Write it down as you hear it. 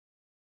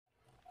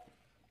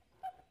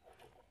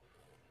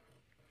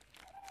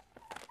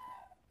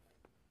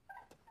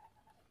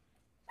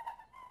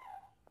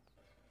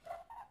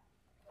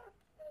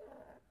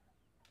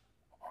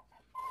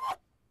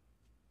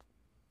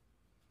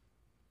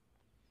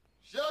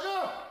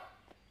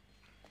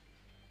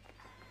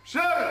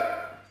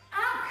Sugar!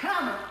 I'm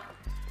coming.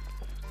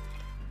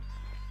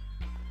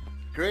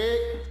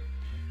 Craig,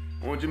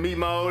 won't you meet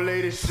my old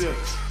lady, Sugar?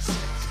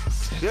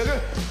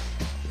 Sugar?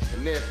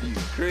 My nephew,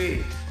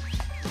 Craig.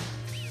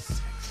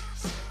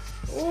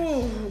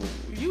 Ooh,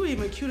 you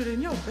even cuter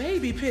than your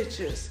baby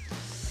pictures.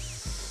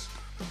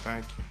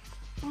 Thank you.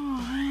 Oh,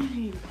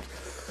 honey.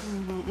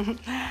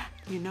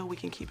 You know we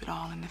can keep it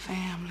all in the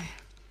family.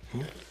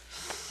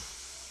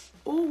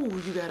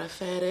 Ooh, you got a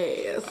fat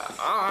ass.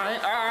 All right.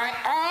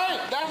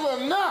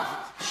 That's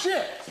enough.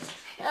 Shit,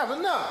 that's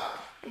enough.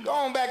 Go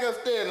on back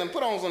upstairs and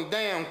put on some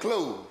damn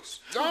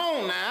clothes. Go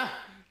on now.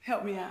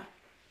 Help me out.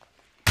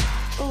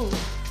 Ooh,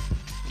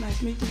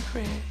 nice meeting you,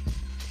 Craig.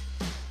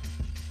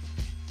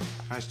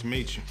 Nice to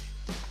meet you.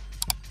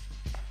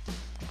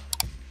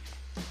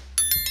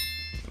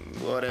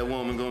 Boy, that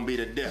woman gonna be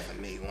the death of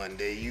me one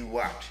day, you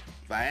watch.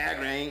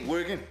 Viagra ain't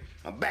working,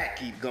 my back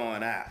keeps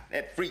going out.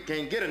 That freak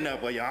can't get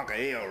enough of your Uncle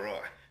Elroy.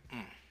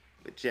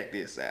 But check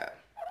this out.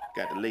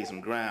 Got to lay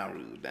some ground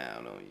rules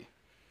down on you.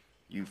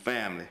 You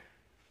family,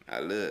 I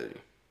love you.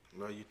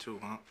 Love you too,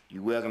 huh?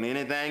 You welcome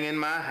anything in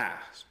my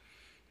house.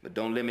 But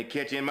don't let me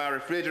catch you in my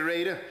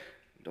refrigerator.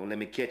 Don't let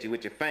me catch you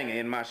with your finger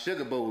in my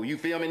sugar bowl. You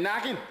feel me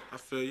knocking? I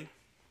feel you.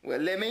 Well,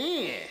 let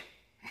me in.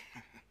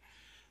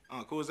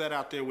 Uncle, who's that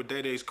out there with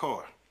Day-Day's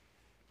car?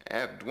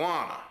 That's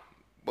Dwana,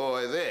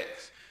 boy's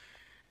ex.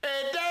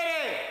 Hey,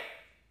 Day-Day!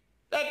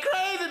 That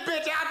crazy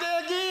bitch out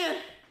there again?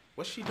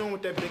 What's she doing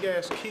with that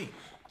big-ass key?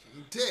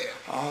 Damn.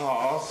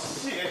 Oh,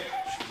 shit.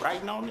 She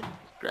writing on it?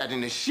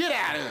 Scratching the shit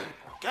out of him.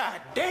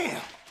 God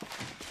damn!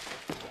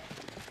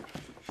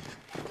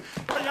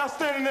 Why y'all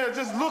standing there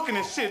just looking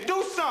and shit?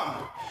 Do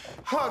something!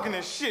 Hugging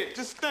and shit,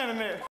 just standing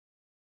there.